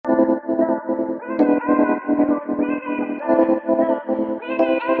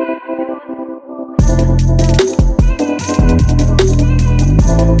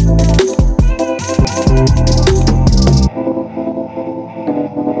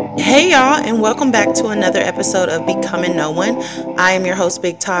Hey y'all, and welcome back to another episode of Becoming No One. I am your host,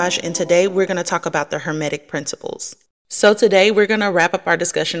 Big Taj, and today we're going to talk about the Hermetic principles. So today we're going to wrap up our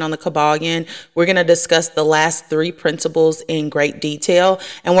discussion on the Kabbalion. We're going to discuss the last three principles in great detail,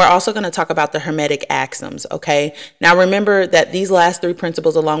 and we're also going to talk about the Hermetic axioms, okay? Now remember that these last three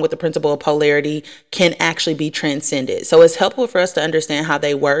principles, along with the principle of polarity, can actually be transcended. So it's helpful for us to understand how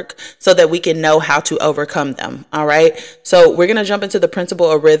they work so that we can know how to overcome them, all right? So we're going to jump into the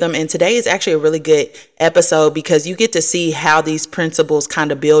principle of rhythm, and today is actually a really good episode because you get to see how these principles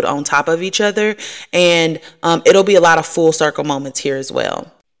kind of build on top of each other, and it'll be a lot of full circle moments here as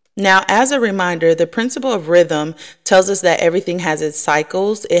well. Now, as a reminder, the principle of rhythm tells us that everything has its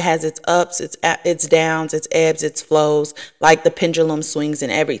cycles. It has its ups, its downs, its ebbs, its flows, like the pendulum swings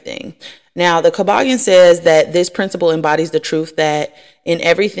and everything. Now, the Kabbalion says that this principle embodies the truth that in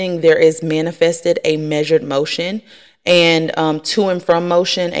everything there is manifested a measured motion, and to and from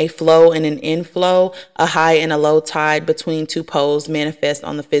motion, a flow and an inflow, a high and a low tide between two poles manifest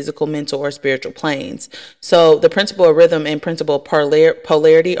on the physical, mental, or spiritual planes. So the principle of rhythm and principle of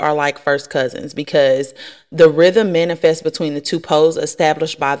polarity are like first cousins because the rhythm manifests between the two poles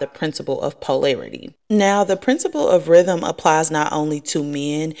established by the principle of polarity. Now, the principle of rhythm applies not only to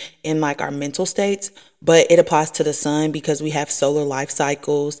men in like our mental states, but it applies to the sun because we have solar life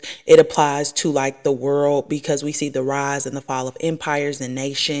cycles. It applies to like the world because we see the rise and the fall of empires and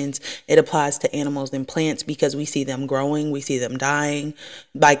nations. It applies to animals and plants because we see them growing, we see them dying.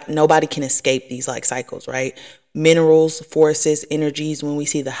 Like nobody can escape these like cycles, right? Minerals, forces, energies, when we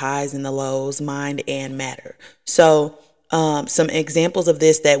see the highs and the lows, mind and matter. So some examples of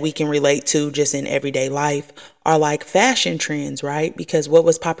this that we can relate to just in everyday life are like fashion trends, right? Because what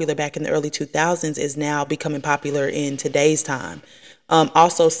was popular back in the early 2000s is now becoming popular in today's time.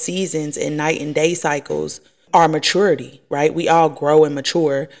 Also, seasons and night and day cycles are maturity, right? We all grow and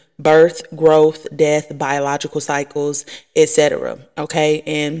mature. Birth, growth, death, biological cycles, etc. Okay,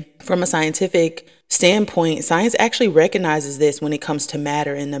 and from a scientific standpoint, science actually recognizes this when it comes to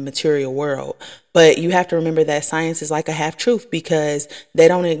matter in the material world. But you have to remember that science is like a half truth because they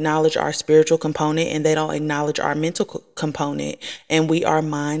don't acknowledge our spiritual component and they don't acknowledge our mental component. And we are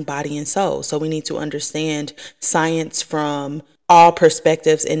mind, body, and soul. So we need to understand science from all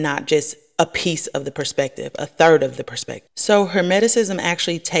perspectives and not just a piece of the perspective, a third of the perspective. So Hermeticism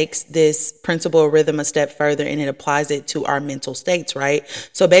actually takes this principle of rhythm a step further and it applies it to our mental states, right?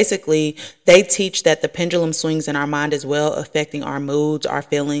 So basically, they teach that the pendulum swings in our mind as well, affecting our moods, our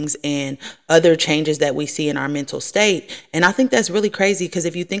feelings, and other changes that we see in our mental state. And I think that's really crazy because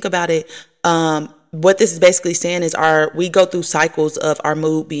if you think about it, what this is basically saying is we go through cycles of our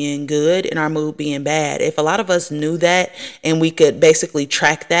mood being good and our mood being bad. If a lot of us knew that and we could basically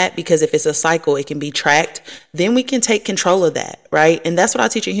track that, because if it's a cycle, it can be tracked, then we can take control of that, right? And that's what I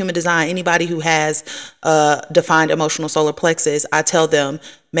teach in human design. Anybody who has defined emotional solar plexus, I tell them,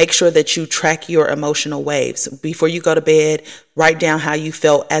 make sure that you track your emotional waves. Before you go to bed, write down how you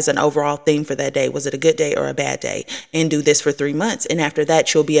felt as an overall theme for that day. Was it a good day or a bad day? And do this for 3 months. And after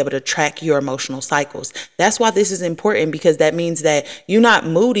that, you'll be able to track your emotional cycles. That's why this is important, because that means that you're not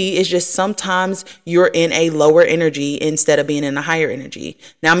moody. It's just sometimes you're in a lower energy instead of being in a higher energy.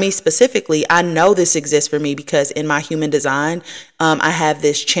 Now, me specifically, I know this exists for me because in my human design, I have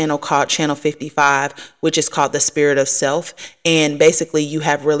this channel called Channel 55, which is called the Spirit of Self. And basically, you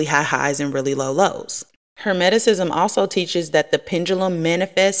have really high highs and really low lows. Hermeticism also teaches that the pendulum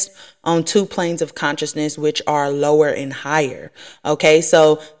manifests on two planes of consciousness, which are lower and higher. Okay,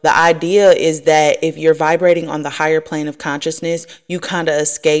 so the idea is that if you're vibrating on the higher plane of consciousness, you kind of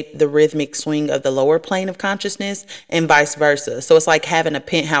escape the rhythmic swing of the lower plane of consciousness and vice versa. So it's like having a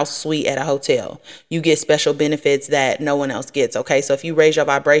penthouse suite at a hotel. You get special benefits that no one else gets. Okay, so if you raise your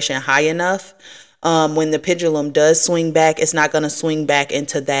vibration high enough, when the pendulum does swing back, it's not going to swing back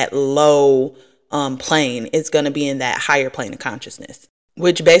into that low plane. It's going to be in that higher plane of consciousness,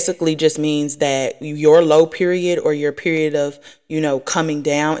 which basically just means that your low period or your period of, coming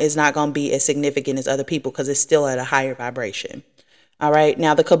down is not going to be as significant as other people because it's still at a higher vibration. All right.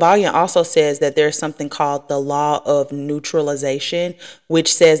 Now, the Kabbalion also says that there's something called the law of neutralization,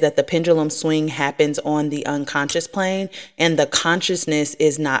 which says that the pendulum swing happens on the unconscious plane and the consciousness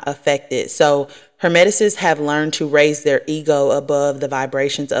is not affected. So Hermeticists have learned to raise their ego above the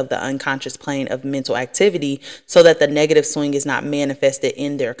vibrations of the unconscious plane of mental activity so that the negative swing is not manifested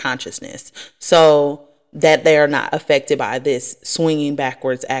in their consciousness, so that they are not affected by this swinging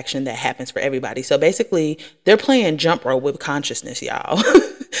backwards action that happens for everybody. So basically, they're playing jump rope with consciousness, y'all.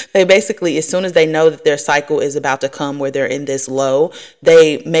 They basically, as soon as they know that their cycle is about to come where they're in this low,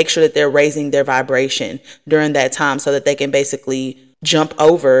 they make sure that they're raising their vibration during that time so that they can basically jump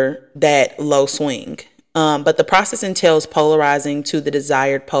over that low swing. But the process entails polarizing to the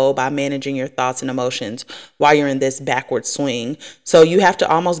desired pole by managing your thoughts and emotions while you're in this backward swing. So you have to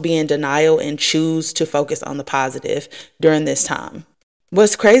almost be in denial and choose to focus on the positive during this time.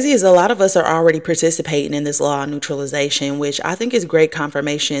 What's crazy is a lot of us are already participating in this law of neutralization, which I think is great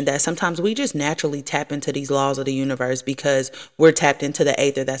confirmation that sometimes we just naturally tap into these laws of the universe because we're tapped into the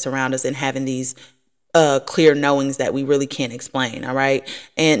aether that's around us and having these clear knowings that we really can't explain. All right.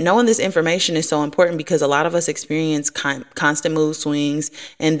 And knowing this information is so important because a lot of us experience constant mood swings,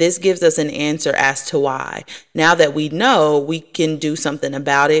 and this gives us an answer as to why. Now that we know, we can do something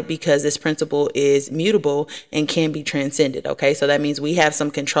about it because this principle is mutable and can be transcended. Okay. So that means we have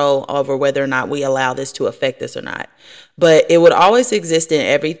some control over whether or not we allow this to affect us or not. But it would always exist in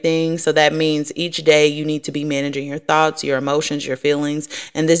everything. So that means each day you need to be managing your thoughts, your emotions, your feelings.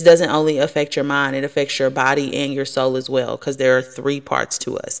 And this doesn't only affect your mind, it affects your body and your soul as well, because there are three parts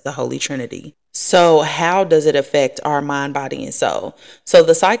to us, the Holy Trinity. So how does it affect our mind, body, and soul? So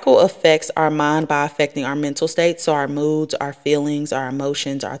the cycle affects our mind by affecting our mental state. So our moods, our feelings, our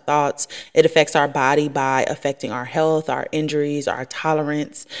emotions, our thoughts. It affects our body by affecting our health, our injuries, our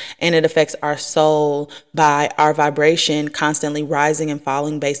tolerance. And it affects our soul by our vibration constantly rising and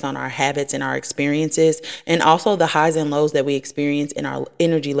falling based on our habits and our experiences. And also the highs and lows that we experience in our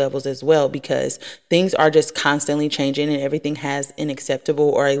energy levels as well, because things are just constantly changing and everything has an acceptable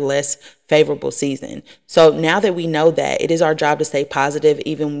or a less favorable season. So now that we know that, it is our job to stay positive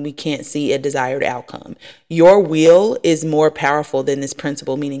even when we can't see a desired outcome. Your will is more powerful than this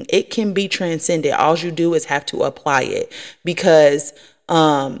principle, meaning it can be transcended. All you do is have to apply it, because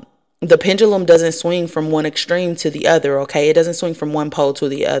the pendulum doesn't swing from one extreme to the other, okay? It doesn't swing from one pole to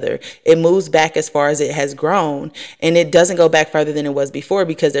the other. It moves back as far as it has grown, and it doesn't go back further than it was before,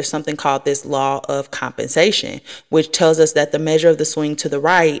 because there's something called this law of compensation, which tells us that the measure of the swing to the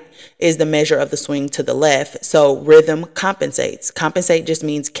right is the measure of the swing to the left. So rhythm compensates. Compensate just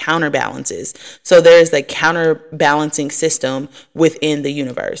means counterbalances. So there is a counterbalancing system within the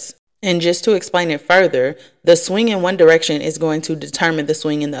universe. And just to explain it further, the swing in one direction is going to determine the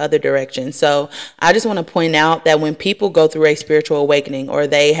swing in the other direction. So I just want to point out that when people go through a spiritual awakening, or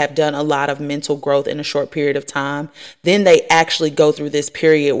they have done a lot of mental growth in a short period of time, then they actually go through this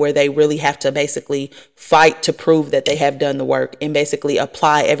period where they really have to basically fight to prove that they have done the work and basically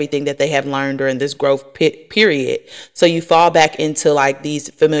apply everything that they have learned during this growth period. So you fall back into like these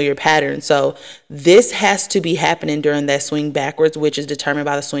familiar patterns. So this has to be happening during that swing backwards, which is determined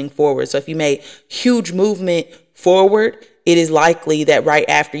by the swing forward. So if you made huge movement forward, it is likely that right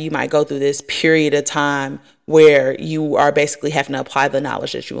after you might go through this period of time where you are basically having to apply the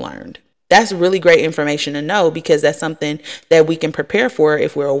knowledge that you learned. That's really great information to know, because that's something that we can prepare for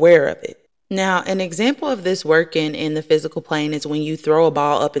if we're aware of it. Now, an example of this working in the physical plane is when you throw a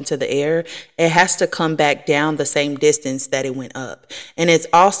ball up into the air, it has to come back down the same distance that it went up. And it's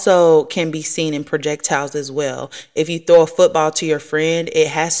also can be seen in projectiles as well. If you throw a football to your friend, it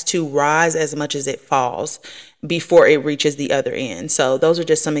has to rise as much as it falls before it reaches the other end. So those are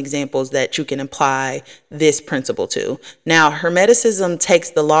just some examples that you can apply this principle to. Now, Hermeticism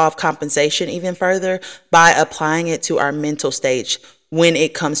takes the law of compensation even further by applying it to our mental stage when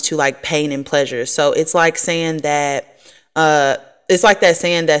it comes to like pain and pleasure. So it's like saying that, it's like that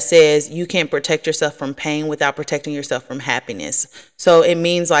saying that says you can't protect yourself from pain without protecting yourself from happiness. So it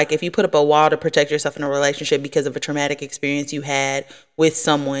means like if you put up a wall to protect yourself in a relationship because of a traumatic experience you had with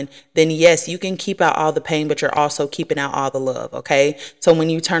someone, then yes, you can keep out all the pain, but you're also keeping out all the love, okay? So when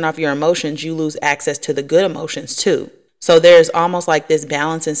you turn off your emotions, you lose access to the good emotions too. So there's almost like this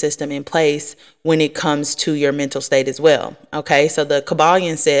balancing system in place when it comes to your mental state as well. Okay, so the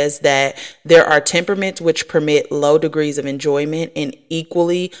Kabbalion says that there are temperaments which permit low degrees of enjoyment and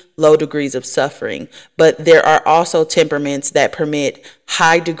equally low degrees of suffering. But there are also temperaments that permit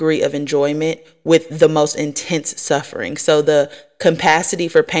high degree of enjoyment with the most intense suffering. So the capacity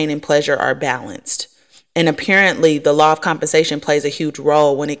for pain and pleasure are balanced. And apparently the law of compensation plays a huge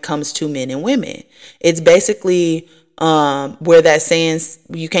role when it comes to men and women. It's basically where that saying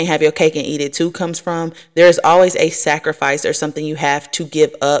you can't have your cake and eat it too comes from. There's always a sacrifice or something you have to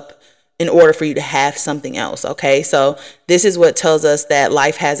give up in order for you to have something else. Okay, so this is what tells us that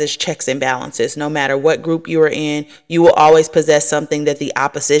life has its checks and balances. No matter what group you are in, you will always possess something that the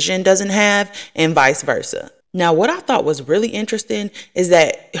opposition doesn't have, and vice versa. Now, what I thought was really interesting is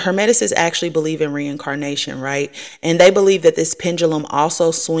that Hermeticists actually believe in reincarnation, right? And they believe that this pendulum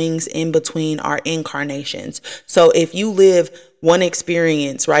also swings in between our incarnations. So if you live one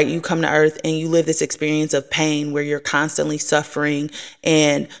experience, right? You come to earth and you live this experience of pain where you're constantly suffering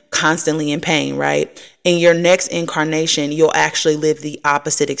and constantly in pain, right? In your next incarnation, you'll actually live the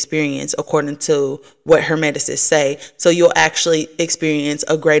opposite experience according to what Hermeticists say. So you'll actually experience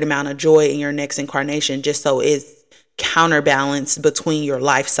a great amount of joy in your next incarnation, just so it's counterbalanced between your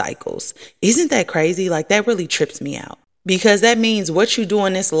life cycles. Isn't that crazy? Like, that really trips me out. Because that means what you do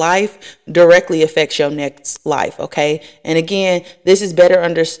in this life directly affects your next life, okay? And again, this is better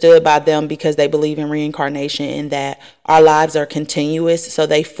understood by them because they believe in reincarnation and that our lives are continuous, so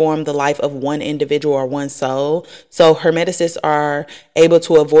they form the life of one individual or one soul. So Hermeticists are able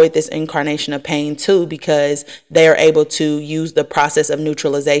to avoid this incarnation of pain too because they are able to use the process of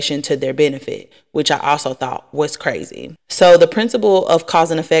neutralization to their benefit, which I also thought was crazy. So the principle of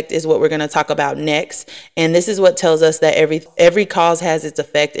cause and effect is what we're going to talk about next. And this is what tells us that every cause has its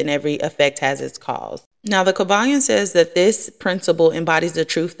effect and every effect has its cause. Now, the Kabbalion says that this principle embodies the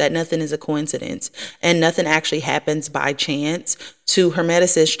truth that nothing is a coincidence and nothing actually happens by chance. To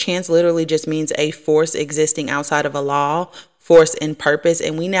Hermeticists, chance literally just means a force existing outside of a law, force and purpose.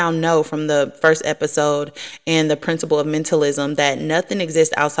 And we now know from the first episode and the principle of mentalism that nothing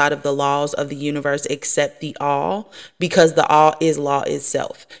exists outside of the laws of the universe except the all, because the all is law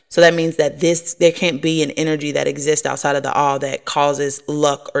itself. So that means that there can't be an energy that exists outside of the all that causes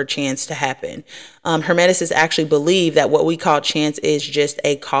luck or chance to happen. Hermeticists actually believe that what we call chance is just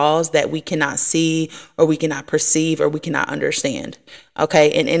a cause that we cannot see or we cannot perceive or we cannot understand.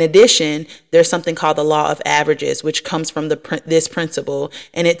 Okay, and in addition, there's something called the law of averages, which comes from this principle,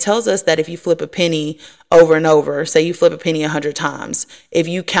 and it tells us that if you flip a penny over and over, say you flip a penny 100 times, if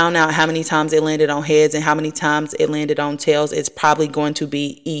you count out how many times it landed on heads and how many times it landed on tails, it's probably going to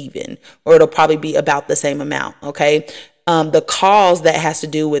be even, or it'll probably be about the same amount. Okay. The cause that has to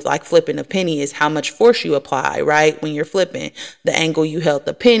do with like flipping a penny is how much force you apply, right? When you're flipping, the angle you held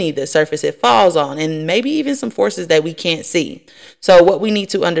the penny, the surface it falls on, and maybe even some forces that we can't see. So what we need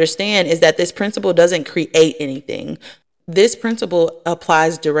to understand is that this principle doesn't create anything. This principle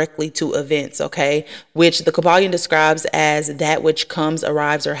applies directly to events, okay, which the Kabbalion describes as that which comes,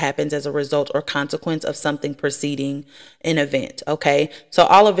 arrives, or happens as a result or consequence of something preceding an event, okay? So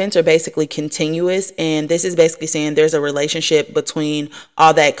all events are basically continuous, and this is basically saying there's a relationship between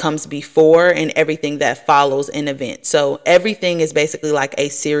all that comes before and everything that follows an event. So everything is basically like a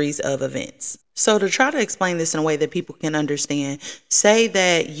series of events. So to try to explain this in a way that people can understand, say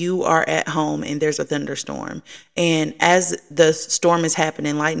that you are at home and there's a thunderstorm. And as the storm is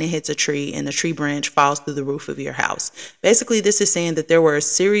happening, lightning hits a tree and the tree branch falls through the roof of your house. Basically, this is saying that there were a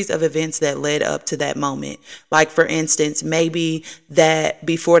series of events that led up to that moment. Like, for instance, maybe that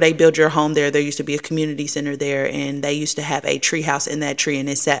before they built your home there used to be a community center there, and they used to have a tree house in that tree and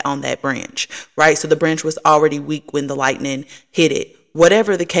it sat on that branch, right? So the branch was already weak when the lightning hit it.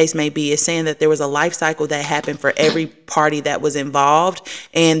 Whatever the case may be, is saying that there was a life cycle that happened for every party that was involved.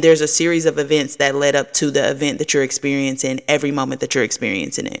 And there's a series of events that led up to the event that you're experiencing every moment that you're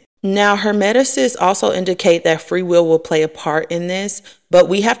experiencing it. Now, Hermeticists also indicate that free will play a part in this, but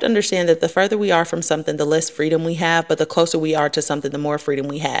we have to understand that the further we are from something, the less freedom we have, but the closer we are to something, the more freedom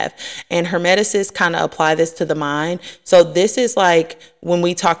we have. And Hermeticists kind of apply this to the mind. So this is like when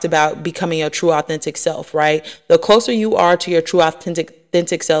we talked about becoming your true authentic self, right? The closer you are to your true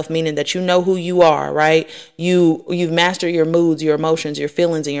authentic self, meaning that you know who you are, right? You've mastered your moods, your emotions, your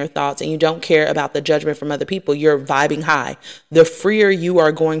feelings, and your thoughts, and you don't care about the judgment from other people. You're vibing high. The freer you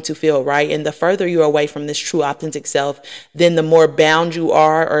are going to feel, right? And the further you're away from this true authentic self, then the more bound you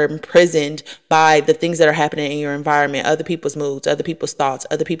are or imprisoned by the things that are happening in your environment, other people's moods, other people's thoughts,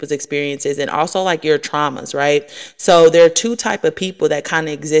 other people's experiences, and also like your traumas, right? So there are two types of people that kind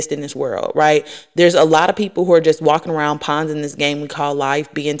of exist in this world, right? There's a lot of people who are just walking around pawns in this game we call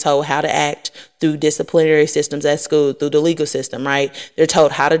life, being told how to act through disciplinary systems at school, through the legal system, right? They're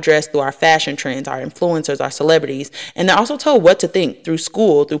told how to dress through our fashion trends, our influencers, our celebrities. And they're also told what to think through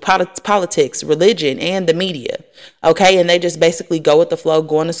school, through politics, religion, and the media. Okay, and they just basically go with the flow,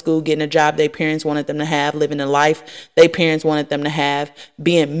 going to school, getting a job their parents wanted them to have, living a life their parents wanted them to have,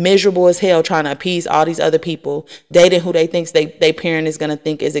 being miserable as hell, trying to appease all these other people, dating who they think their parent is going to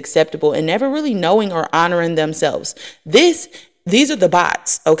think is acceptable, and never really knowing or honoring themselves. These are the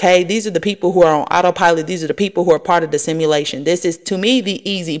bots, okay? These are the people who are on autopilot. These are the people who are part of the simulation. This is, to me, the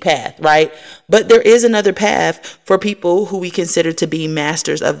easy path, right? But there is another path for people who we consider to be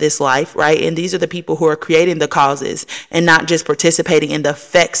masters of this life, right? And these are the people who are creating the causes and not just participating in the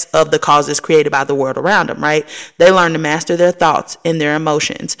effects of the causes created by the world around them, right? They learn to master their thoughts and their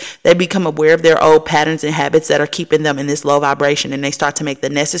emotions. They become aware of their old patterns and habits that are keeping them in this low vibration, and they start to make the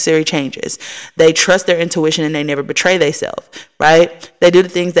necessary changes. They trust their intuition and they never betray themselves. right? They do the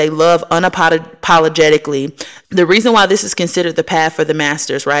things they love unapologetically. The reason why this is considered the path for the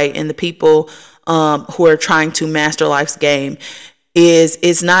masters, right, and the people who are trying to master life's game is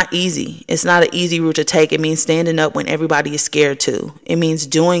it's not easy. It's not an easy route to take. It means standing up when everybody is scared to. It means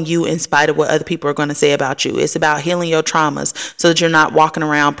doing you in spite of what other people are going to say about you. It's about healing your traumas so that you're not walking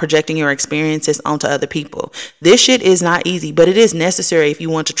around projecting your experiences onto other people. This shit is not easy, but it is necessary if you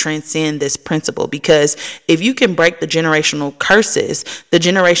want to transcend this principle, because if you can break the generational curses, the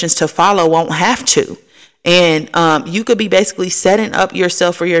generations to follow won't have to. And you could be basically setting up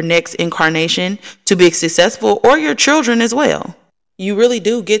yourself for your next incarnation to be successful, or your children as well. You really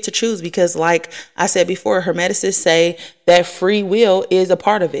do get to choose, because like I said before, Hermeticists say that free will is a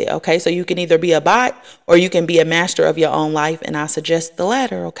part of it. Okay, so you can either be a bot or you can be a master of your own life. And I suggest the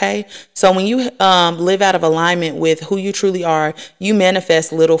latter. Okay, so when you live out of alignment with who you truly are, you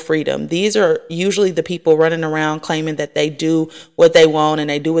manifest little freedom. These are usually the people running around claiming that they do what they want and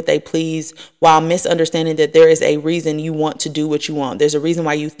they do what they please, while misunderstanding that there is a reason you want to do what you want. There's a reason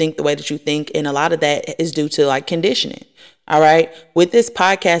why you think the way that you think. And a lot of that is due to like conditioning. All right. With this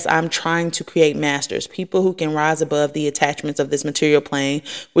podcast, I'm trying to create masters, people who can rise above the attachments of this material plane,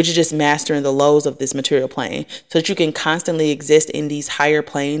 which is just mastering the lows of this material plane, so that you can constantly exist in these higher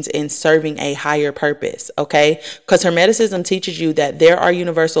planes and serving a higher purpose. Okay. Because Hermeticism teaches you that there are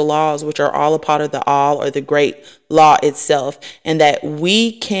universal laws, which are all a part of the all, or the great law itself, and that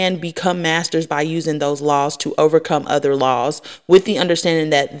we can become masters by using those laws to overcome other laws, with the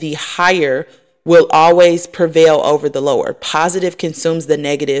understanding that the higher will always prevail over the lower. Positive consumes the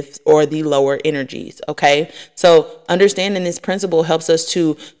negative or the lower energies. Okay. So understanding this principle helps us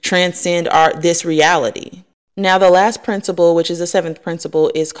to transcend this reality. Now, the last principle, which is the seventh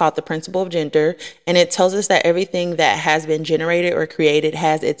principle, is called the principle of gender. And it tells us that everything that has been generated or created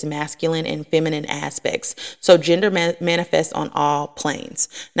has its masculine and feminine aspects. So gender manifests on all planes.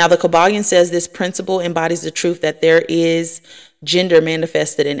 Now, the Kabbalion says this principle embodies the truth that there is gender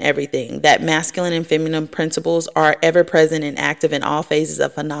manifested in everything, that masculine and feminine principles are ever present and active in all phases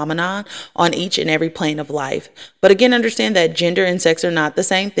of phenomenon on each and every plane of life. But again, understand that gender and sex are not the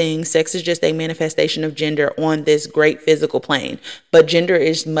same thing. Sex is just a manifestation of gender on this great physical plane, but gender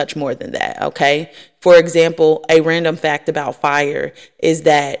is much more than that. Okay. For example, a random fact about fire is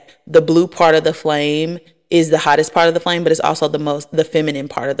that the blue part of the flame is the hottest part of the flame, but it's also the feminine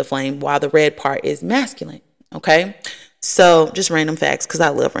part of the flame, while the red part is masculine. Okay. So just random facts, because I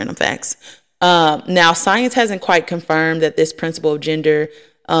love random facts. Now, science hasn't quite confirmed that this principle of gender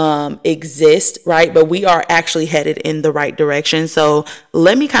exists, right? But we are actually headed in the right direction. So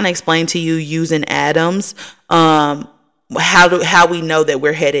let me kind of explain to you using atoms how we know that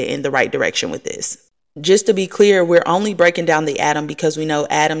we're headed in the right direction with this. Just to be clear, we're only breaking down the atom because we know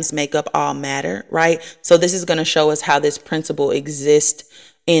atoms make up all matter, right? So this is going to show us how this principle exists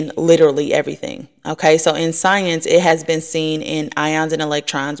in literally everything. Okay, so in science, it has been seen in ions and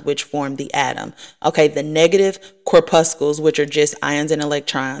electrons, which form the atom. Okay, the negative corpuscles, which are just ions and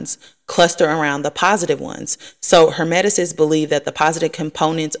electrons, cluster around the positive ones. So Hermeticists believe that the positive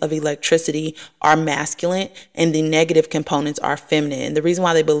components of electricity are masculine and the negative components are feminine. And the reason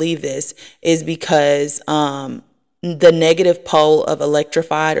why they believe this is because the negative pole of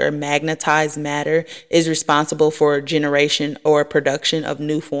electrified or magnetized matter is responsible for generation or production of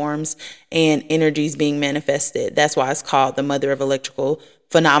new forms and energies being manifested. That's why it's called the mother of electrical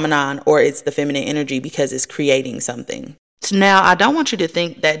phenomenon, or it's the feminine energy, because it's creating something. So now, I don't want you to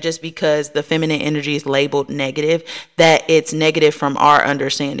think that just because the feminine energy is labeled negative, that it's negative from our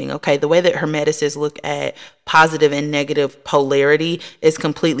understanding. Okay, the way that Hermeticists look at positive and negative polarity is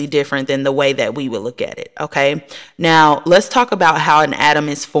completely different than the way that we would look at it. Okay, now let's talk about how an atom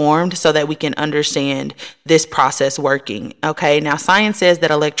is formed so that we can understand this process working. Okay, now science says that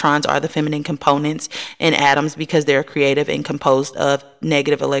electrons are the feminine components in atoms because they're creative and composed of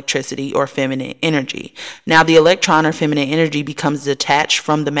negative electricity or feminine energy. Now the electron or feminine energy becomes detached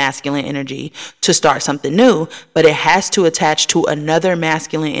from the masculine energy to start something new, but it has to attach to another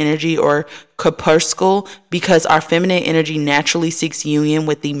masculine energy or corpuscle, because our feminine energy naturally seeks union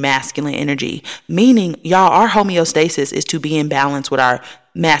with the masculine energy. Meaning, y'all, our homeostasis is to be in balance with our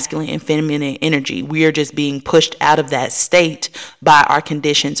masculine and feminine energy. We are just being pushed out of that state by our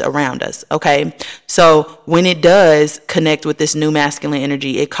conditions around us. Okay, so when it does connect with this new masculine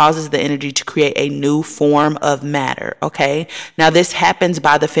energy, it causes the energy to create a new form of matter. Okay, now this happens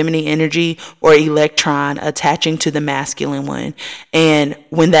by the feminine energy or electron attaching to the masculine one, and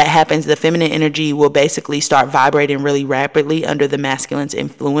when that happens, the feminine energy will basically start vibrating really rapidly under the masculine's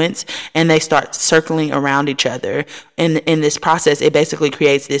influence, and they start circling around each other. In this process, it basically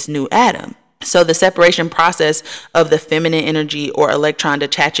creates this new atom. So the separation process of the feminine energy or electron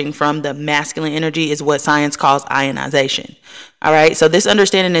detaching from the masculine energy is what science calls ionization. All right. So this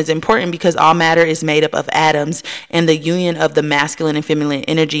understanding is important because all matter is made up of atoms, and the union of the masculine and feminine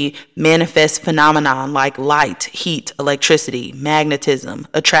energy manifests phenomenon like light, heat, electricity, magnetism,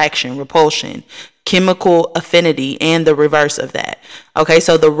 attraction, repulsion, chemical affinity, and the reverse of that. Okay,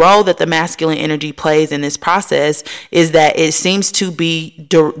 so the role that the masculine energy plays in this process is that it seems to be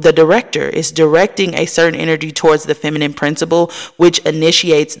the director is directing a certain energy towards the feminine principle, which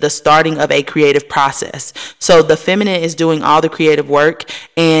initiates the starting of a creative process. So the feminine is doing all the creative work,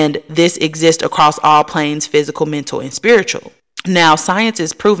 and this exists across all planes: physical, mental, and spiritual. Now, science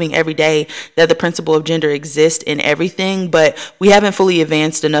is proving every day that the principle of gender exists in everything, but we haven't fully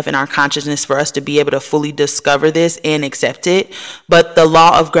advanced enough in our consciousness for us to be able to fully discover this and accept it. But the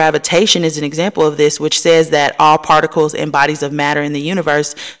law of gravitation is an example of this, which says that all particles and bodies of matter in the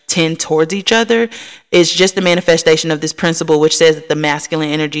universe tend towards each other. It's just a manifestation of this principle, which says that the masculine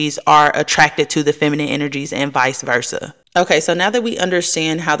energies are attracted to the feminine energies and vice versa. Okay, so now that we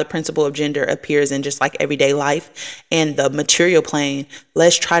understand how the principle of gender appears in just like everyday life and the material plane,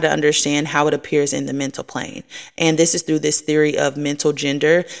 let's try to understand how it appears in the mental plane. And this is through this theory of mental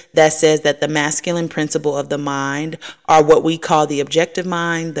gender that says that the masculine principle of the mind are what we call the objective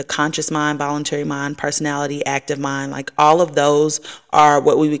mind, the conscious mind, voluntary mind, personality, active mind. Like all of those are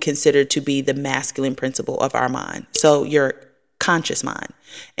what we would consider to be the masculine principle of our mind. So your conscious mind.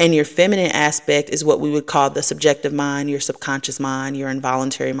 And your feminine aspect is what we would call the subjective mind, your subconscious mind, your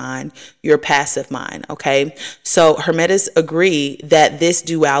involuntary mind, your passive mind. Okay. So Hermetics agree that this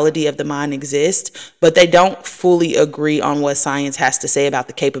duality of the mind exists, but they don't fully agree on what science has to say about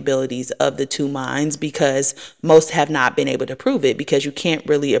the capabilities of the two minds, because most have not been able to prove it, because you can't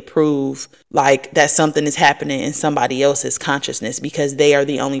really approve like that something is happening in somebody else's consciousness, because they are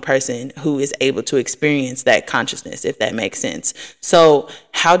the only person who is able to experience that consciousness, if that makes sense. So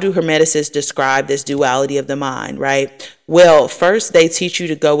how do Hermeticists describe this duality of the mind, right? Well, first, they teach you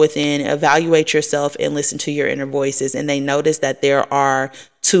to go within, evaluate yourself, and listen to your inner voices. And they notice that there are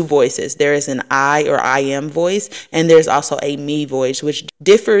two voices. There is an I or I am voice, and there's also a me voice, which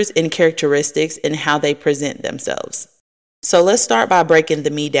differs in characteristics and how they present themselves. So let's start by breaking the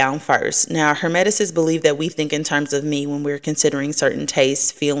me down first. Now, Hermeticists believe that we think in terms of me when we're considering certain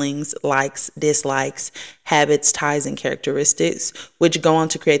tastes, feelings, likes, dislikes, habits, ties, and characteristics, which go on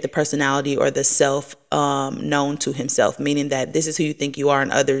to create the personality or the self known to himself, meaning that this is who you think you are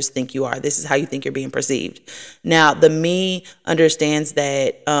and others think you are. This is how you think you're being perceived. Now, the me understands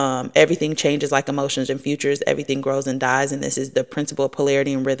that everything changes like emotions and futures. Everything grows and dies, and this is the principle of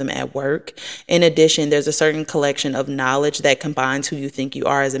polarity and rhythm at work. In addition, there's a certain collection of knowledge that combines who you think you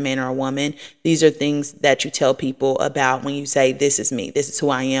are as a man or a woman. These are things that you tell people about when you say, this is me, this is who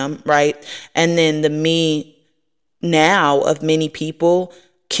I am, right? And then the me now of many people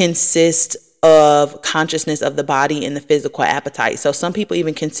consists of consciousness of the body and the physical appetite. So some people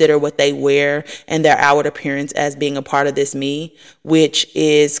even consider what they wear and their outward appearance as being a part of this me, which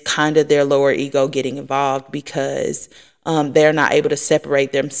is kind of their lower ego getting involved, because they're not able to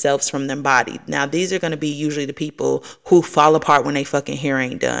separate themselves from their body. Now, these are going to be usually the people who fall apart when they fucking hair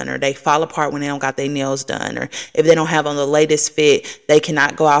ain't done, or they fall apart when they don't got their nails done, or if they don't have on the latest fit, they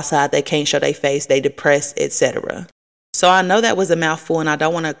cannot go outside, they can't show their face, they depressed, etc. So I know that was a mouthful and I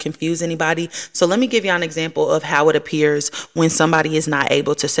don't want to confuse anybody. So let me give you an example of how it appears when somebody is not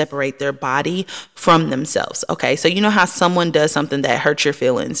able to separate their body from themselves. Okay, so you know how someone does something that hurts your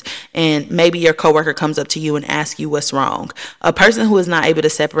feelings, and maybe your coworker comes up to you and asks you what's wrong. A person who is not able to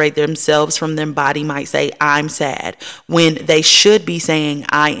separate themselves from their body might say, I'm sad, when they should be saying,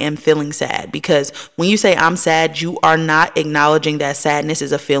 I am feeling sad. Because when you say I'm sad, you are not acknowledging that sadness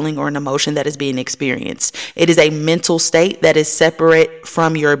is a feeling or an emotion that is being experienced. It is a mental state that is separate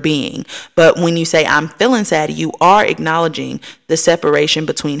from your being. But when you say I'm feeling sad, you are acknowledging the separation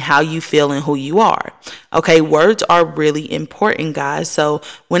between how you feel and who you are. Okay, words are really important, guys. So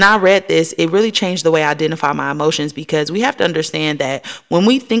when I read this, it really changed the way I identify my emotions, because we have to understand that when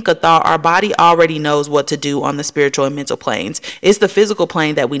we think a thought, our body already knows what to do on the spiritual and mental planes. It's the physical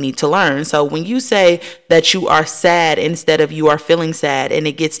plane that we need to learn. So when you say that you are sad instead of you are feeling sad, and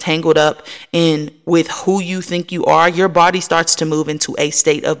it gets tangled up in with who you think you are, your body starts to move into a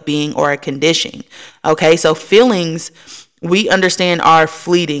state of being or a condition. Okay, so feelings, we understand, are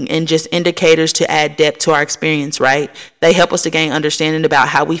fleeting and just indicators to add depth to our experience, right? They help us to gain understanding about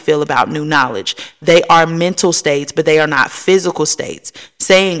how we feel about new knowledge. They are mental states, but they are not physical states.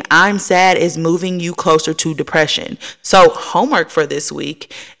 Saying I'm sad is moving you closer to depression. So homework for this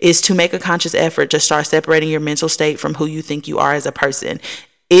week is to make a conscious effort to start separating your mental state from who you think you are as a person.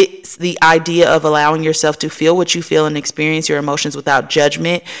 It's the idea of allowing yourself to feel what you feel and experience your emotions without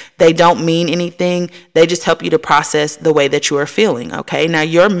judgment. They don't mean anything. They just help you to process the way that you are feeling, okay? Now,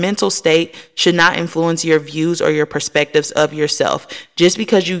 your mental state should not influence your views or your perspectives of yourself. Just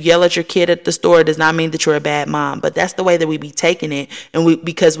because you yell at your kid at the store does not mean that you're a bad mom, but that's the way that we be taking it, and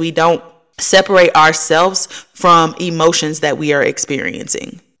because we don't separate ourselves from emotions that we are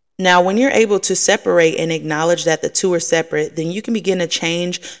experiencing. Now, when you're able to separate and acknowledge that the two are separate, then you can begin to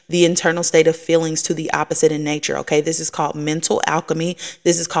change the internal state of feelings to the opposite in nature, okay? This is called mental alchemy.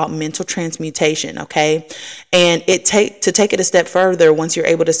 This is called mental transmutation, okay? And to take it a step further, once you're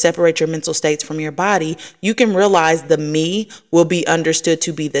able to separate your mental states from your body, you can realize the me will be understood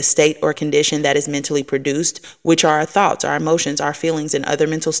to be the state or condition that is mentally produced, which are our thoughts, our emotions, our feelings, and other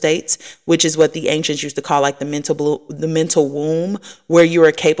mental states, which is what the ancients used to call like the mental womb, where you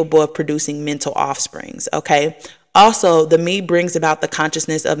are capable of producing mental offsprings, okay? Also, the me brings about the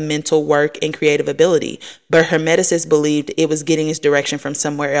consciousness of mental work and creative ability, but Hermeticists believed it was getting its direction from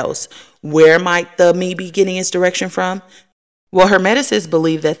somewhere else. Where might the me be getting its direction from? Well, Hermeticists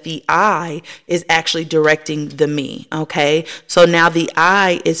believe that the I is actually directing the me, okay? So now the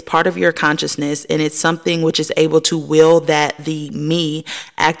I is part of your consciousness, and it's something which is able to will that the me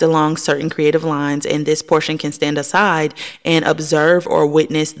act along certain creative lines, and this portion can stand aside and observe or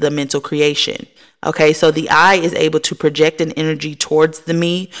witness the mental creation. Okay, so the I is able to project an energy towards the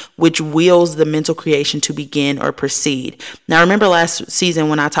me, which wills the mental creation to begin or proceed. Now, remember last season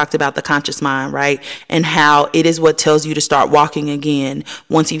when I talked about the conscious mind, right? And how it is what tells you to start walking again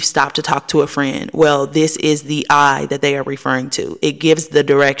once you've stopped to talk to a friend. Well, this is the I that they are referring to. It gives the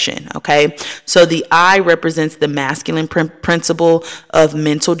direction, okay? So the I represents the masculine principle of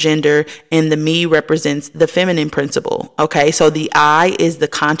mental gender, and the me represents the feminine principle, okay? So the I is the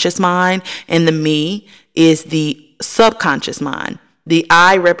conscious mind, and the me is the subconscious mind. The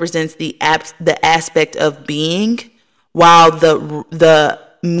I represents the aspect of being, while the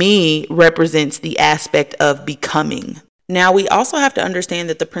me represents the aspect of becoming. Now, we also have to understand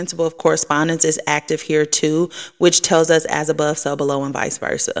that the principle of correspondence is active here too, which tells us as above, so below, and vice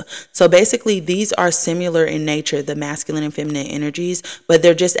versa. So basically, these are similar in nature, the masculine and feminine energies, but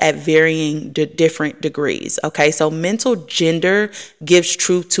they're just at varying different degrees. Okay, so mental gender gives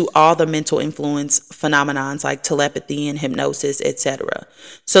truth to all the mental influence phenomenons like telepathy and hypnosis, etc.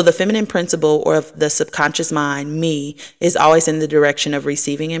 So the feminine principle, or of the subconscious mind, me, is always in the direction of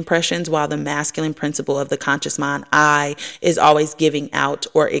receiving impressions, while the masculine principle of the conscious mind, I, is always giving out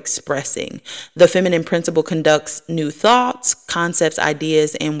or expressing. The feminine principle conducts new thoughts, concepts,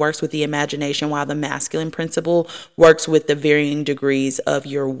 ideas, and works with the imagination, while the masculine principle works with the varying degrees of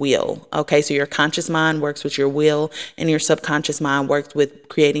your will. Okay, so your conscious mind works with your will, and your subconscious mind works with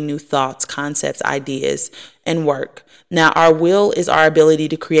creating new thoughts, concepts, ideas, and work. Now, our will is our ability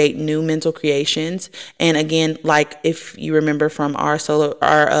to create new mental creations. And again, like if you remember from our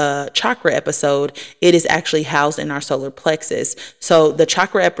chakra episode, it is actually housed in our solar plexus. So the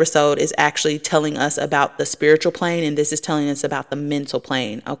chakra episode is actually telling us about the spiritual plane, and this is telling us about the mental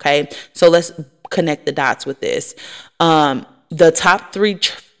plane. Okay, so let's connect the dots with this. The top three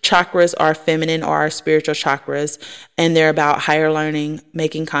chakras are feminine, or our spiritual chakras, and they're about higher learning,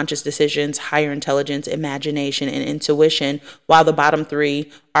 making conscious decisions, higher intelligence, imagination, and intuition, while the bottom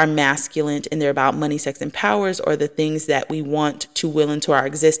three are masculine, and they're about money, sex, and powers, or the things that we want to will into our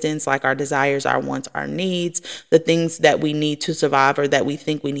existence, like our desires, our wants, our needs, the things that we need to survive or that we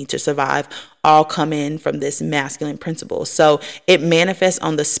think we need to survive, all come in from this masculine principle. So it manifests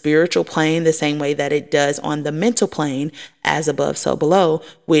on the spiritual plane the same way that it does on the mental plane, as above, so below,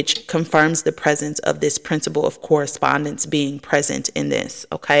 which confirms the presence of this principle of correspondence being present in this.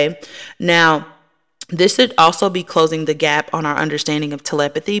 Okay. Now, this should also be closing the gap on our understanding of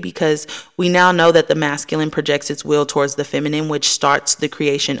telepathy, because we now know that the masculine projects its will towards the feminine, which starts the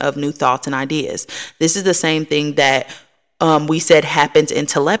creation of new thoughts and ideas. This is the same thing that we said happens in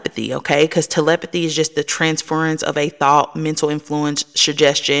telepathy, okay? Because telepathy is just the transference of a thought, mental influence,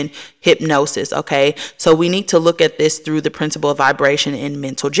 suggestion, hypnosis, okay? So we need to look at this through the principle of vibration and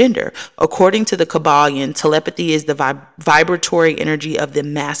mental gender. According to the Kabbalion, telepathy is the vibratory energy of the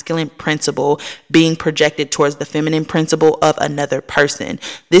masculine principle being projected towards the feminine principle of another person.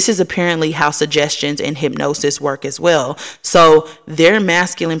 This is apparently how suggestions and hypnosis work as well. So their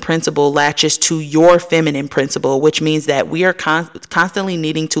masculine principle latches to your feminine principle, which means that we are constantly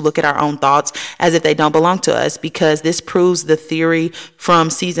needing to look at our own thoughts as if they don't belong to us, because this proves the theory from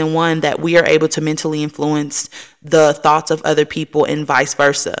season 1 that we are able to mentally influence the thoughts of other people and vice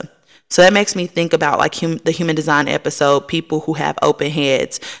versa. So that makes me think about like the human design episode, people who have open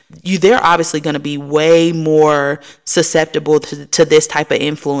heads. They're obviously going to be way more susceptible to this type of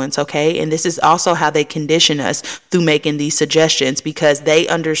influence, okay? And this is also how they condition us through making these suggestions, because they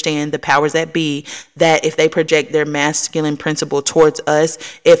understand the powers that be, that if they project their masculine principle towards us,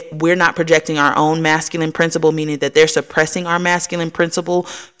 if we're not projecting our own masculine principle, meaning that they're suppressing our masculine principle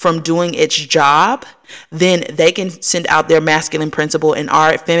from doing its job, then they can send out their masculine principle, and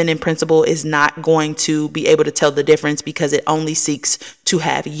our feminine principle is not going to be able to tell the difference, because it only seeks to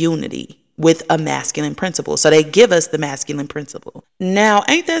have unity with a masculine principle. So they give us the masculine principle. Now,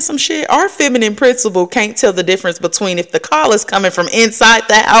 ain't that some shit? Our feminine principle can't tell the difference between if the call is coming from inside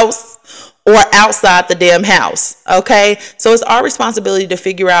the house or outside the damn house. Okay. So it's our responsibility to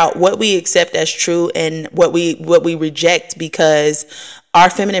figure out what we accept as true and what we reject, because our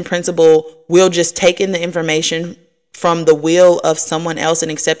feminine principle will just take in the information from the will of someone else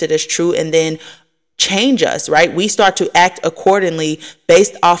and accept it as true, and then change us, right? We start to act accordingly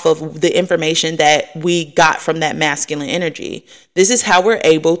based off of the information that we got from that masculine energy. This is how we're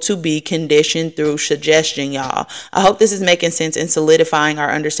able to be conditioned through suggestion, y'all. I hope this is making sense and solidifying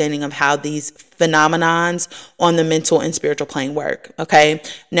our understanding of how these phenomenons on the mental and spiritual plane work. Okay.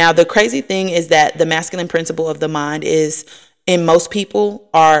 Now, the crazy thing is that the masculine principle of the mind is, in most people,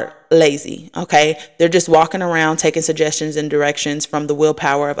 are lazy. Okay. They're just walking around taking suggestions and directions from the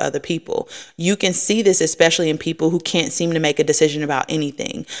willpower of other people. You can see this especially in people who can't seem to make a decision about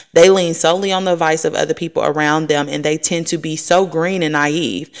anything. They lean solely on the advice of other people around them, and they tend to be so green and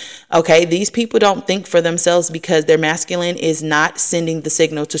naive. Okay. These people don't think for themselves because their masculine is not sending the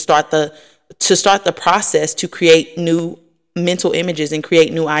signal to start the process to create new mental images and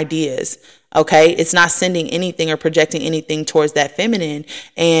create new ideas. Okay. It's not sending anything or projecting anything towards that feminine.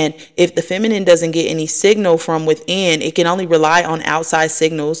 And if the feminine doesn't get any signal from within, it can only rely on outside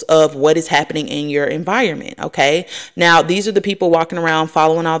signals of what is happening in your environment. Okay. Now, these are the people walking around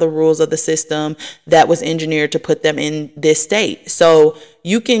following all the rules of the system that was engineered to put them in this state. So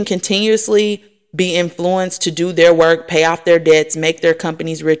you can continuously be influenced to do their work, pay off their debts, make their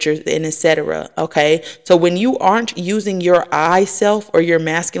companies richer, and etc. Okay. So when you aren't using your I self or your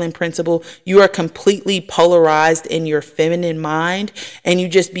masculine principle, you are completely polarized in your feminine mind, and you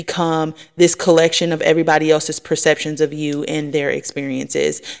just become this collection of everybody else's perceptions of you and their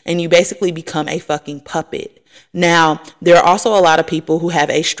experiences. And you basically become a fucking puppet. Now, there are also a lot of people who have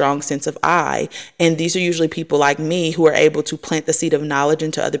a strong sense of I, and these are usually people like me who are able to plant the seed of knowledge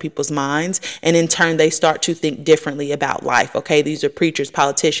into other people's minds, and in turn, they start to think differently about life. Okay, these are preachers,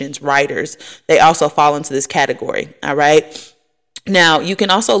 politicians, writers. They also fall into this category. All right. Now, you can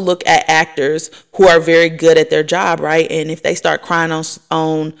also look at actors who are very good at their job, right? And if they start crying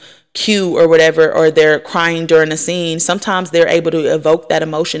on cue or whatever, or they're crying during a scene, sometimes they're able to evoke that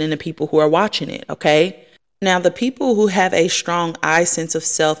emotion in the people who are watching it. Okay. Now, the people who have a strong I sense of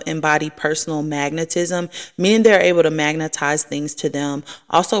self embody personal magnetism, meaning they're able to magnetize things to them.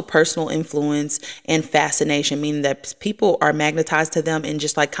 Also, personal influence and fascination, meaning that people are magnetized to them and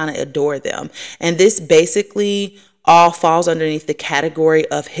just like kind of adore them. And this basically all falls underneath the category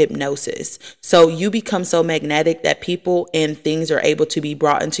of hypnosis. So you become so magnetic that people and things are able to be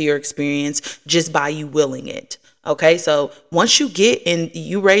brought into your experience just by you willing it. Okay, so once you get in,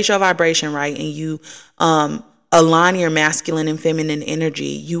 you raise your vibration, right, and you align your masculine and feminine energy,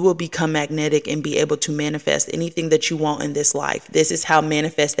 you will become magnetic and be able to manifest anything that you want in this life. This is how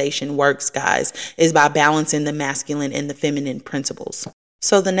manifestation works, guys, is by balancing the masculine and the feminine principles.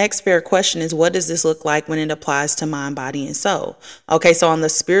 So the next fair question is, what does this look like when it applies to mind, body, and soul? Okay, so on the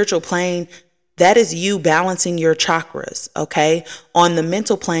spiritual plane, that is you balancing your chakras, okay? On the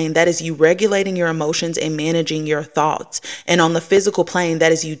mental plane, that is you regulating your emotions and managing your thoughts. And on the physical plane,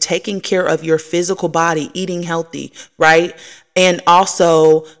 that is you taking care of your physical body, eating healthy, right? And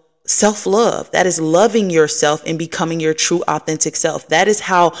also self-love. That is loving yourself and becoming your true authentic self. That is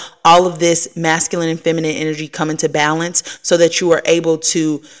how all of this masculine and feminine energy come into balance, so that you are able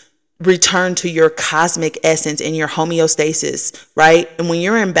to return to your cosmic essence and your homeostasis, right? And when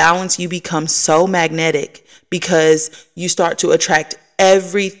you're in balance, you become so magnetic because you start to attract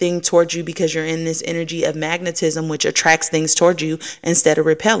everything towards you, because you're in this energy of magnetism, which attracts things towards you instead of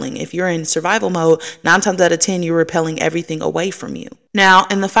repelling. If you're in survival mode, 9 times out of 10, you're repelling everything away from you. Now,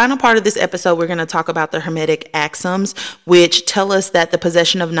 in the final part of this episode, we're going to talk about the Hermetic axioms, which tell us that the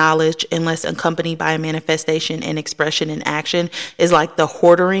possession of knowledge, unless accompanied by a manifestation and expression in action, is like the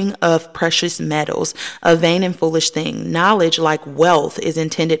hoarding of precious metals, a vain and foolish thing. Knowledge, like wealth, is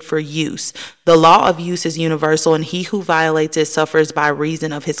intended for use. The law of use is universal, and he who violates it suffers by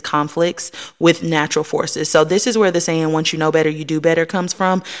reason of his conflicts with natural forces. So this is where the saying, once you know better, you do better, comes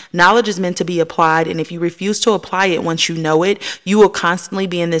from. Knowledge is meant to be applied, and if you refuse to apply it once you know it, you will constantly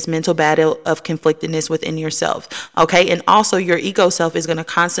be in this mental battle of conflictedness within yourself. Okay. And also your ego self is going to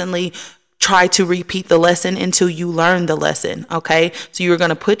constantly try to repeat the lesson until you learn the lesson. Okay. So you're going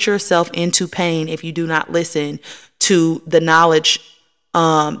to put yourself into pain if you do not listen to the knowledge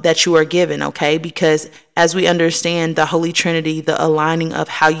that you are given. Okay. Because as we understand the Holy Trinity, the aligning of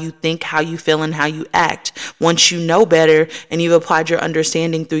how you think, how you feel, and how you act. Once you know better and you've applied your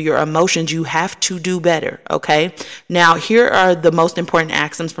understanding through your emotions, you have to do better. Okay. Now, here are the most important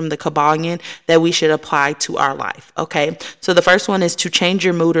axioms from the Kabbalion that we should apply to our life. Okay. So the first one is to change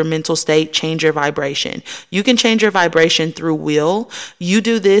your mood or mental state, change your vibration. You can change your vibration through will. You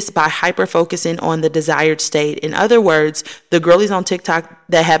do this by hyper focusing on the desired state. In other words, the girlies on TikTok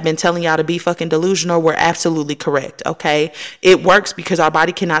that have been telling y'all to be fucking delusional were absolutely correct. Okay. It works because our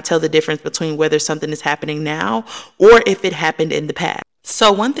body cannot tell the difference between whether something is happening now or if it happened in the past.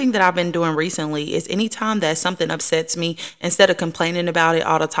 So one thing that I've been doing recently is anytime that something upsets me, instead of complaining about it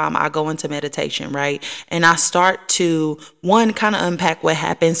all the time, I go into meditation, right? And I start to, one, kind of unpack what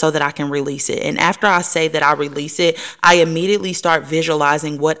happened so that I can release it. And after I say that I release it, I immediately start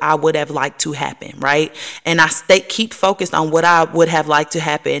visualizing what I would have liked to happen, right? And I keep focused on what I would have liked to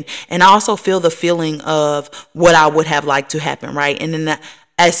happen. And I also feel the feeling of what I would have liked to happen, right? And then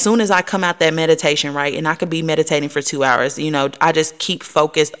as soon as I come out that meditation, right, and I could be meditating for 2 hours, I just keep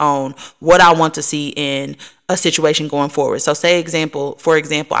focused on what I want to see in a situation going forward. So for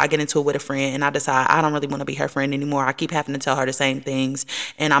example, I get into it with a friend and I decide I don't really want to be her friend anymore. I keep having to tell her the same things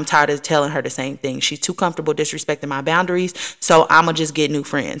and I'm tired of telling her the same things. She's too comfortable disrespecting my boundaries. So I'm going to just get new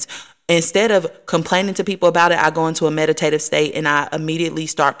friends. Instead of complaining to people about it, I go into a meditative state and I immediately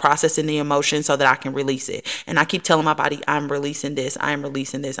start processing the emotion so that I can release it. And I keep telling my body, I'm releasing this, I'm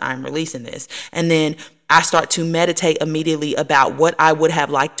releasing this, I'm releasing this. And then I start to meditate immediately about what I would have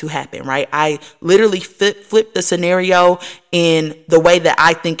liked to happen, right? I literally flip the scenario in the way that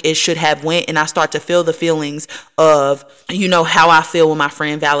I think it should have went. And I start to feel the feelings of, how I feel when my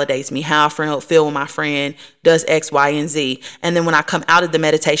friend validates me, how I feel when my friend does X, Y, and Z. And then when I come out of the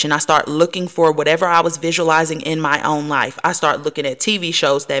meditation, I start looking for whatever I was visualizing in my own life. I start looking at TV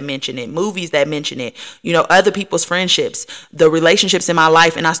shows that mention it, movies that mention it, other people's friendships, the relationships in my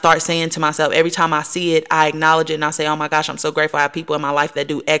life. And I start saying to myself, every time I see it, I acknowledge it and I say, oh my gosh, I'm so grateful I have people in my life that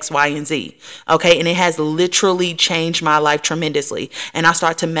do X, Y, and Z. Okay. And it has literally changed my life tremendously. And I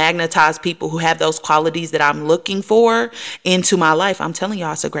start to magnetize people who have those qualities that I'm looking for into my life. I'm telling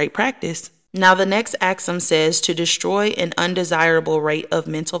y'all, it's a great practice. Now, the next axiom says to destroy an undesirable rate of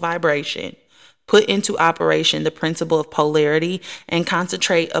mental vibration, put into operation the principle of polarity and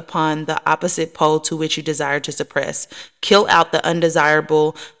concentrate upon the opposite pole to which you desire to suppress. Kill out the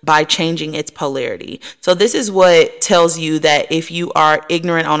undesirable by changing its polarity. So this is what tells you that if you are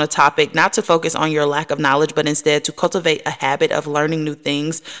ignorant on a topic, not to focus on your lack of knowledge, but instead to cultivate a habit of learning new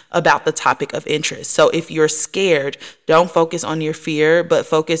things about the topic of interest. So if you're scared, don't focus on your fear, but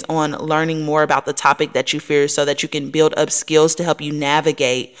focus on learning more about the topic that you fear so that you can build up skills to help you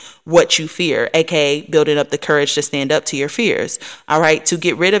navigate what you fear, aka building up the courage to stand up to your fears. All right. To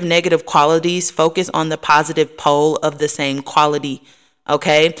get rid of negative qualities, focus on the positive pole of the same quality.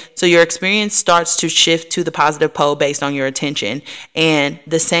 Okay. So your experience starts to shift to the positive pole based on your attention, and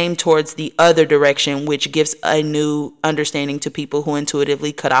the same towards the other direction, which gives a new understanding to people who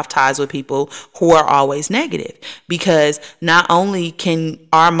intuitively cut off ties with people who are always negative. Because not only can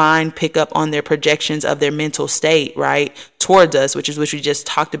our mind pick up on their projections of their mental state, right, towards us, which is what we just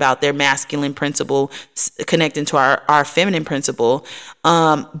talked about, their masculine principle connecting to our feminine principle,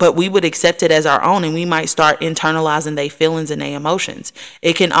 but we would accept it as our own, and we might start internalizing their feelings and their emotions.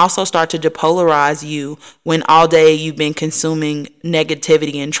 It can also start to depolarize you when all day you've been consuming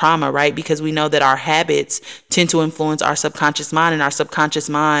negativity and trauma, right? Because we know that our habits tend to influence our subconscious mind, and our subconscious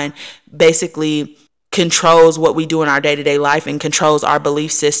mind basically controls what we do in our day-to-day life and controls our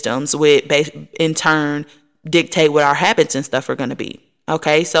belief systems, which in turn dictate what our habits and stuff are going to be.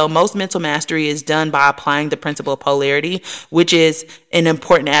 Okay, so most mental mastery is done by applying the principle of polarity, which is an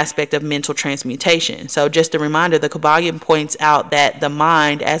important aspect of mental transmutation. So, just a reminder, the Kabbalion points out that the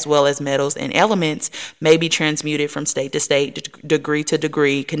mind, as well as metals and elements, may be transmuted from state to state, degree to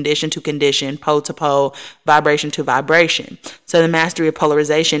degree, condition to condition, pole to pole, vibration to vibration. So, the mastery of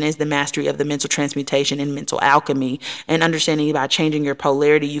polarization is the mastery of the mental transmutation and mental alchemy. And understanding by changing your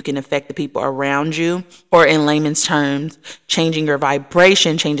polarity, you can affect the people around you, or in layman's terms, changing your vibration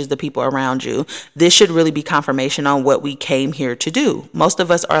changes the people around you. This should really be confirmation on what we came here to do. Most of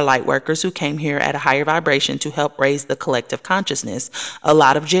us are light workers who came here at a higher vibration to help raise the collective consciousness. A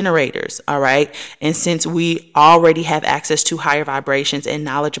lot of generators, all right? And since we already have access to higher vibrations and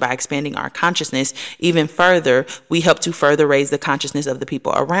knowledge by expanding our consciousness even further, we help to further raise the consciousness of the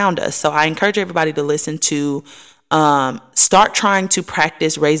people around us. So I encourage everybody to listen to start trying to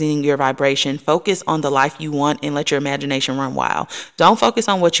practice raising your vibration. Focus on the life you want and let your imagination run wild. Don't focus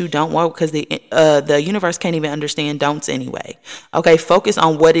on what you don't want, because the universe can't even understand don'ts anyway. Okay, focus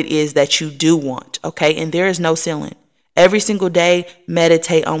on what it is that you do want. Okay, and there is no ceiling. Every single day,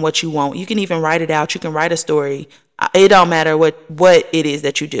 meditate on what you want. You can even write it out. You can write a story. It don't matter what it is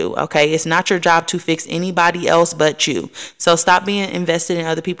that you do, okay? It's not your job to fix anybody else but you. So stop being invested in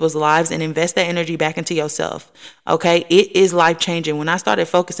other people's lives and invest that energy back into yourself, okay? It is life-changing. When I started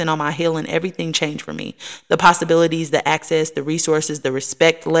focusing on my healing, everything changed for me. The possibilities, the access, the resources, the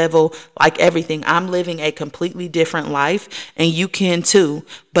respect level, like everything. I'm living a completely different life, and you can too.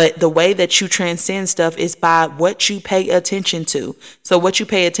 But the way that you transcend stuff is by what you pay attention to. So what you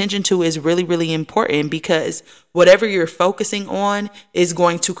pay attention to is really, really important, because whatever you're focusing on is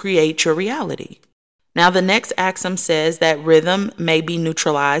going to create your reality. Now, the next axiom says that rhythm may be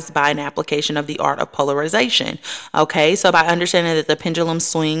neutralized by an application of the art of polarization. Okay, so by understanding that the pendulum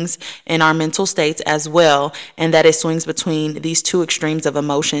swings in our mental states as well, and that it swings between these two extremes of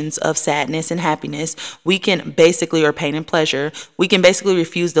emotions of sadness and happiness, we can basically, or pain and pleasure, we can basically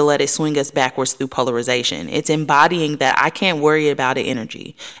refuse to let it swing us backwards through polarization. It's embodying that I can't worry about it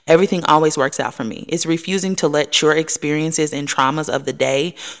energy. Everything always works out for me. It's refusing to let your experiences and traumas of the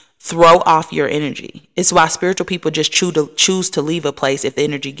day throw off your energy. It's why spiritual people just choose to leave a place if the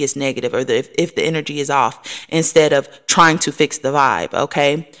energy gets negative, or if the energy is off, instead of trying to fix the vibe,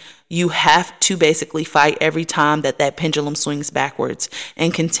 okay? You have to basically fight every time that pendulum swings backwards,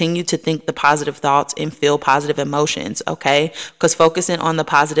 and continue to think the positive thoughts and feel positive emotions, okay? Because focusing on the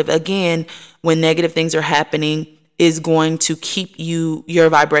positive, again, when negative things are happening, is going to keep your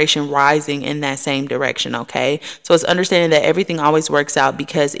vibration rising in that same direction, okay? So it's understanding that everything always works out,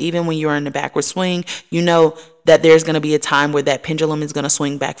 because even when you're in the backward swing, you know that there's going to be a time where that pendulum is going to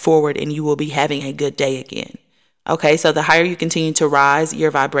swing back forward, and you will be having a good day again. Okay, so the higher you continue to rise your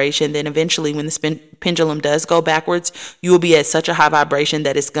vibration, then eventually when the pendulum does go backwards, you will be at such a high vibration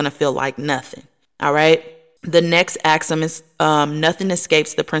that it's going to feel like nothing, all right? The next axiom is nothing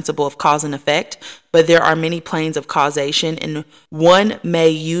escapes the principle of cause and effect, but there are many planes of causation, and one may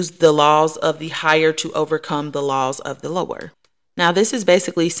use the laws of the higher to overcome the laws of the lower. Now, this is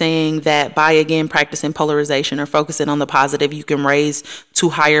basically saying that by, again, practicing polarization or focusing on the positive, you can raise to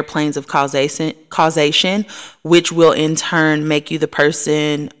higher planes of causation, which will in turn make you the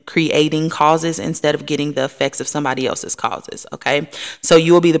person creating causes instead of getting the effects of somebody else's causes, okay? So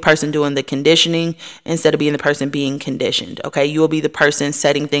you will be the person doing the conditioning instead of being the person being conditioned, okay? You will be the person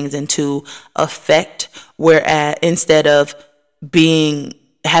setting things into effect, whereas instead of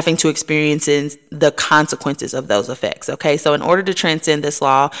having to experience the consequences of those effects. Okay, so in order to transcend this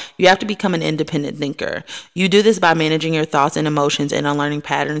law, you have to become an independent thinker. You do this by managing your thoughts and emotions and unlearning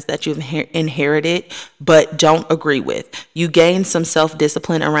patterns that you've inherited but don't agree with. You gain some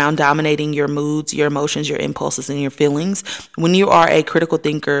self-discipline around dominating your moods, your emotions, your impulses, and your feelings. When you are a critical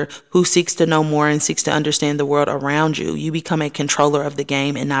thinker who seeks to know more and seeks to understand the world around you, you become a controller of the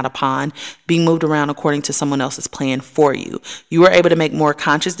game and not a pawn being moved around according to someone else's plan for you. You are able to make more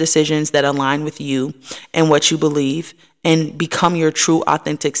conscious decisions that align with you and what you believe, and become your true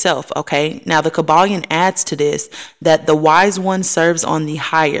authentic self, okay? Now, the Kabbalion adds to this that the wise one serves on the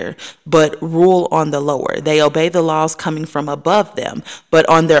higher, but rule on the lower. They obey the laws coming from above them, but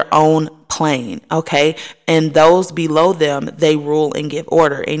on their own plane, okay? And those below them, they rule and give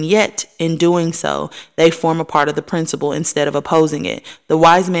order. And yet, in doing so, they form a part of the principle instead of opposing it. The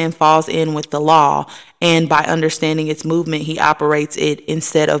wise man falls in with the law, and by understanding its movement, he operates it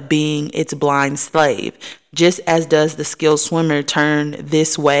instead of being its blind slave. just as does the skilled swimmer turn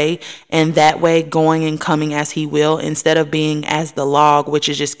this way and that way, going and coming as he will, instead of being as the log, which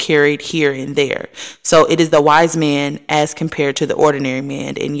is just carried here and there. So it is the wise man as compared to the ordinary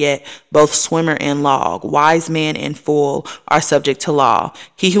man, and yet both swimmer and log, wise man and fool, are subject to law.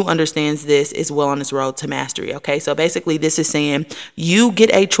 He who understands this is well on his road to mastery. Okay, so basically this is saying you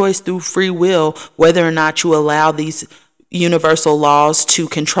get a choice through free will whether or not you allow these universal laws to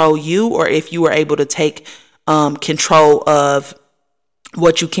control you, or if you are able to take control of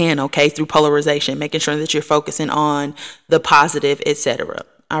what you can, okay, through polarization, making sure that you're focusing on the positive, etc.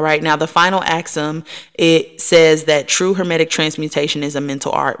 All right, now the final axiom, it says that true hermetic transmutation is a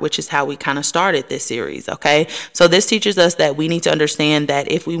mental art, which is how we kind of started this series, okay? So this teaches us that we need to understand that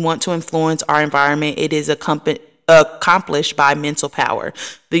if we want to influence our environment, it is accomplished by mental power.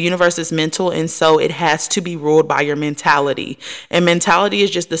 The universe is mental, and so it has to be ruled by your mentality. And mentality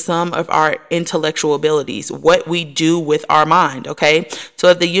is just the sum of our intellectual abilities, what we do with our mind, okay? So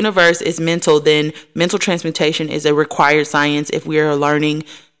if the universe is mental, then mental transmutation is a required science if we are learning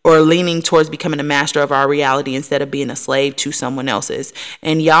or leaning towards becoming a master of our reality instead of being a slave to someone else's.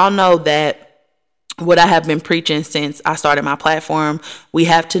 And y'all know that what I have been preaching since I started my platform, we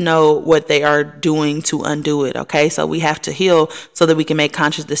have to know what they are doing to undo it, okay? So we have to heal so that we can make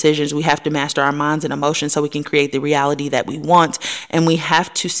conscious decisions. We have to master our minds and emotions so we can create the reality that we want. And we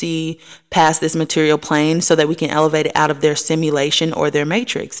have to see past this material plane so that we can elevate it out of their simulation or their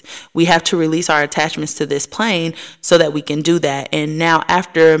matrix. We have to release our attachments to this plane so that we can do that. And now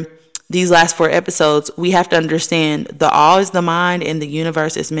after these last 4 episodes, we have to understand the all is the mind and the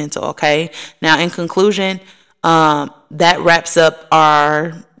universe is mental, okay? Now, in conclusion, that wraps up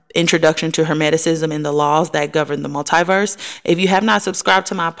our introduction to Hermeticism and the laws that govern the multiverse. If you have not subscribed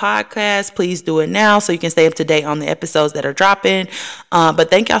to my podcast, please do it now so you can stay up to date on the episodes that are dropping. But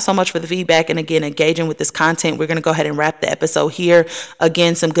thank y'all so much for the feedback and again engaging with this content. We're going to go ahead and wrap the episode here.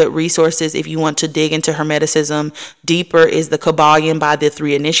 Again, some good resources if you want to dig into Hermeticism deeper is the Kabbalion by the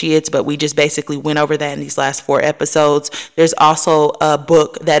 3 Initiates, but we just basically went over that in these last 4 episodes. There's also a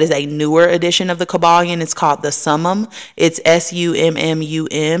book that is a newer edition of the Kabbalion. It's called the Summum. It's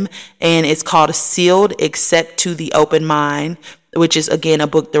Summum. And it's called Sealed Except to the Open Mind, which is, again, a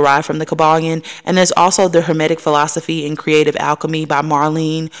book derived from the Kabbalion. And there's also The Hermetic Philosophy and Creative Alchemy by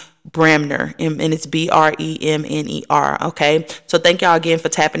Marlene Bremner, and it's Bremner, okay? So thank y'all again for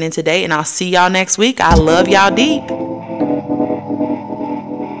tapping in today, and I'll see y'all next week. I love y'all deep.